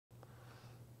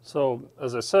So,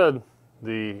 as I said,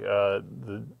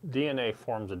 the DNA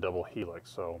forms a double helix.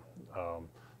 So,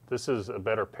 this is a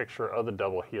better picture of the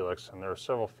double helix, and there are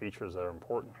several features that are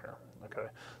important here. Okay,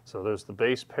 so there's the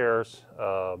base pairs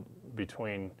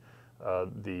between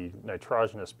the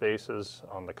nitrogenous bases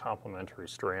on the complementary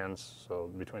strands, so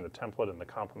between the template and the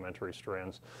complementary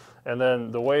strands. And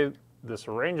then the way this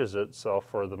arranges itself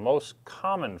for the most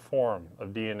common form of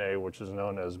DNA, which is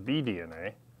known as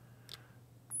bDNA,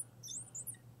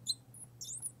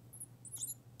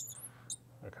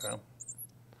 okay,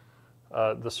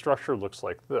 the structure looks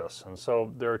like this. And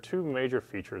so there are two major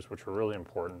features which are really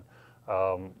important,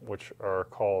 which are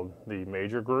called the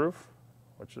major groove,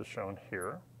 which is shown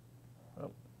here.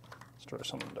 Oh, let's try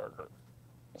something darker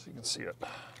so you can see it.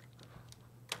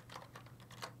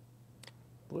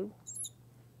 Blue?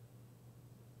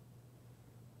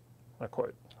 Not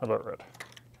quite. How about red?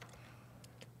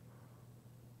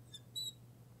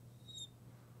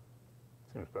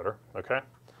 Seems better. Okay.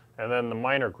 And then the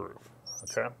minor groove.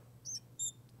 Okay.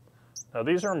 Now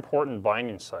these are important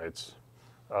binding sites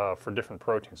for different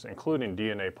proteins, including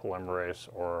DNA polymerase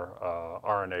or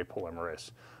RNA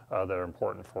polymerase that are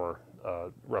important for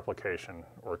replication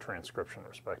or transcription,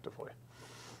 respectively.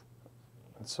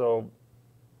 And so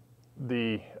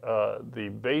the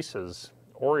bases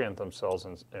orient themselves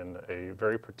in a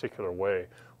very particular way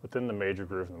within the major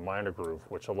groove and the minor groove,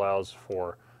 which allows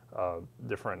for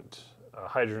different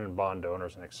hydrogen bond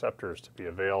donors and acceptors to be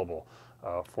available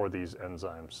for these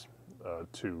enzymes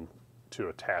to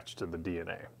attach to the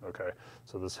DNA. Okay,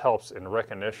 so this helps in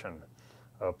recognition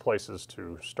of places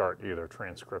to start either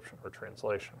transcription or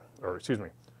translation, or excuse me,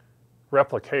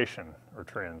 replication or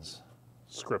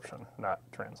transcription, not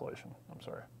translation. I'm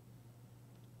sorry.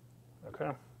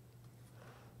 Okay.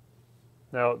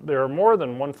 Now, there are more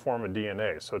than one form of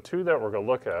DNA. So two that we're going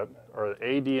to look at are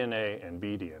aDNA and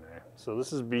bDNA. So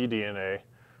this is bDNA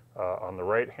on the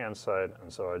right-hand side,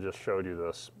 and so I just showed you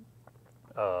this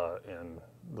in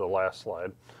the last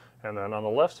slide. And then on the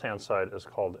left-hand side is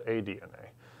called aDNA.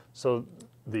 So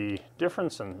the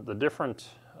difference in the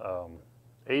different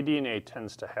aDNA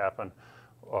tends to happen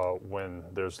when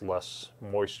there's less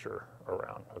moisture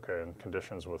around, okay, in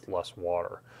conditions with less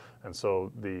water. And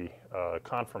so the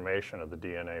conformation of the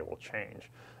DNA will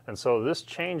change. And so this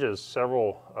changes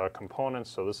several components.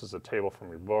 So this is a table from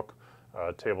your book,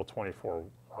 table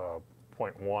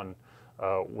 24.1,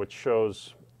 which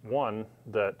shows, one,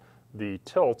 that the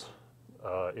tilt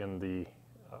in the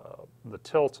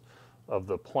tilt of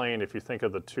the plane, if you think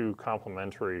of the two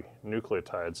complementary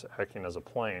nucleotides acting as a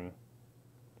plane,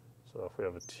 so if we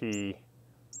have a T,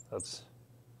 that's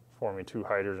forming two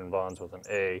hydrogen bonds with an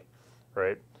A,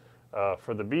 right?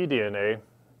 For the bDNA,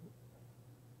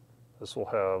 this will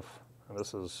have, and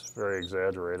this is very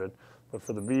exaggerated, but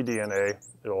for the bDNA,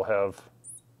 it will have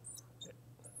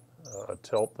a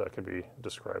tilt that could be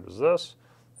described as this,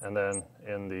 and then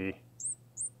in the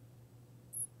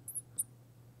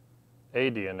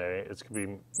aDNA, it's going to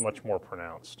be much more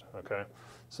pronounced, okay?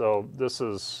 So this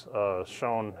is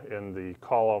shown in the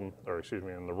column, or excuse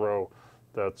me, in the row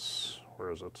that's,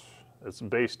 where is it? It's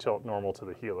base tilt normal to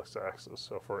the helix axis.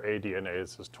 So for aDNA,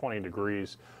 this is 20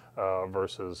 degrees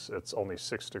versus it's only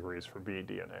 6 degrees for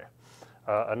bDNA.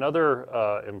 Another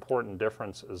important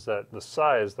difference is that the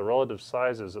size, the relative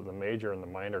sizes of the major and the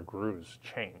minor grooves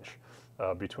change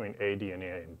between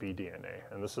aDNA and bDNA.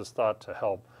 And this is thought to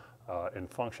help in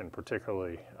function,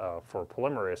 particularly for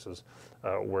polymerases,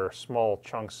 where small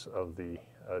chunks of the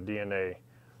DNA,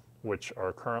 which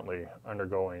are currently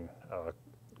undergoing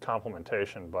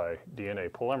complementation by DNA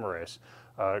polymerase,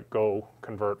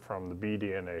 convert from the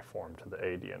bDNA form to the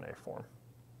aDNA form.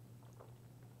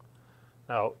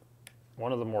 Now,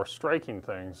 one of the more striking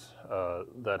things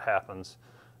that happens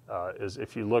is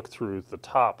if you look through the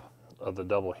top of the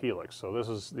double helix. So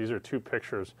these are two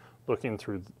pictures looking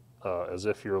through as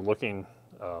if you're looking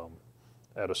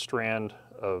at a strand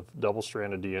of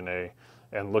double-stranded DNA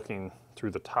and looking through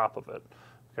the top of it.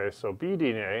 Okay, so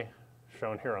bDNA,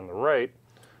 shown here on the right,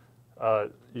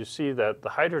 you see that the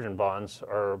hydrogen bonds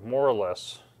are more or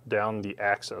less down the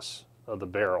axis of the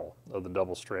barrel of the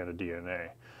double-stranded DNA,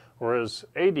 whereas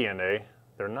aDNA,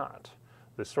 they're not.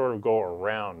 They sort of go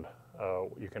around,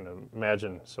 you can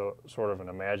imagine sort of an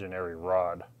imaginary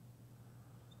rod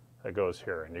that goes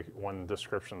here. And one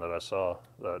description that I saw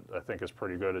that I think is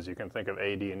pretty good is you can think of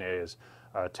aDNA as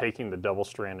taking the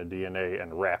double-stranded DNA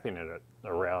and wrapping it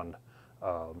around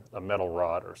a metal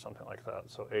rod or something like that.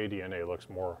 So aDNA looks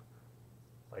more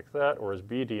like that, whereas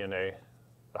bDNA,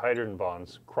 the hydrogen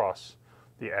bonds cross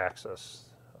the axis,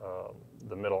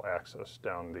 the middle axis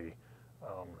down the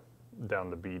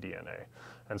bDNA.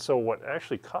 And so what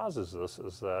actually causes this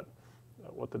is that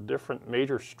what the different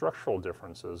major structural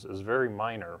differences is very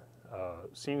minor,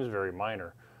 seems very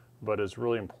minor, but is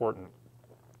really important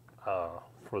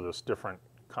for this different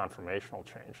conformational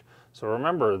change. So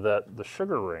remember that the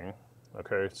sugar ring,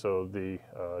 okay, so the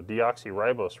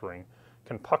deoxyribose ring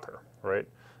can pucker, right?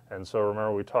 And so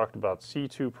remember we talked about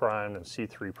C2' and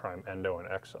C3' endo and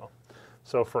exo.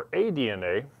 So for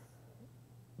aDNA,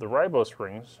 the ribose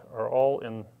rings are all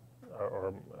in,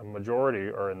 or a majority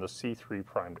are in the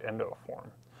C3' endo form,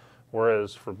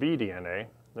 whereas for bDNA,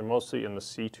 they're mostly in the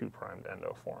C2'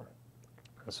 endo form.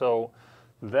 And so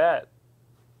that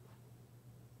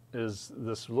is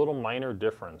this little minor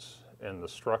difference in the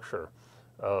structure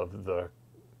of the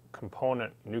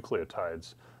component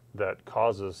nucleotides that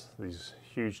causes these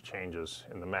huge changes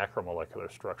in the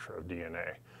macromolecular structure of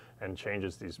DNA and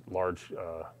changes these large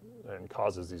and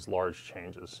causes these large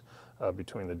changes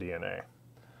between the DNA.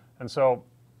 And so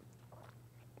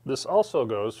this also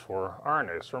goes for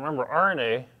RNA. So remember,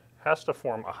 RNA has to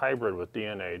form a hybrid with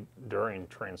DNA during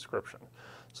transcription.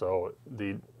 So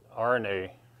the RNA,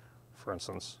 for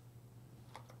instance,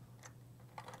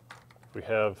 we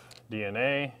have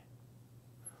DNA,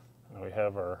 and we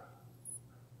have our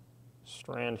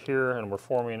strand here, and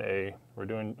we're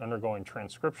undergoing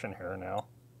transcription here now.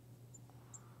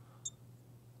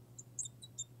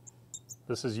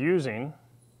 This is using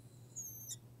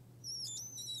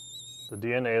the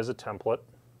DNA as a template,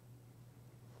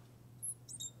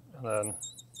 and then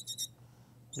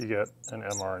you get an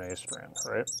mRNA strand,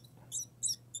 right?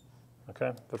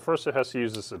 Okay, but first it has to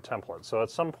use this as a template. So at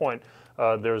some point,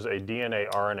 there's a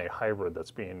DNA-RNA hybrid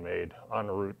that's being made en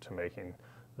route to making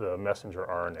the messenger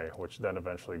RNA, which then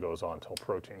eventually goes on to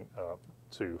protein,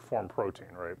 to form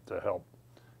protein, right, to help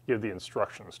give the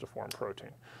instructions to form protein.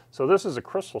 So this is a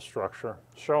crystal structure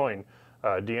showing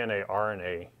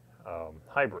DNA-RNA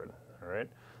hybrid, all right?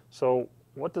 So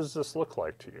what does this look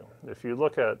like to you? If you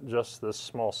look at just this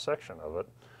small section of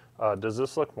it, does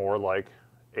this look more like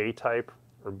A-type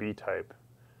or B-type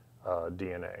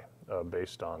DNA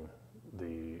based on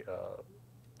the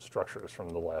structures from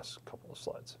the last couple of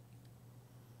slides?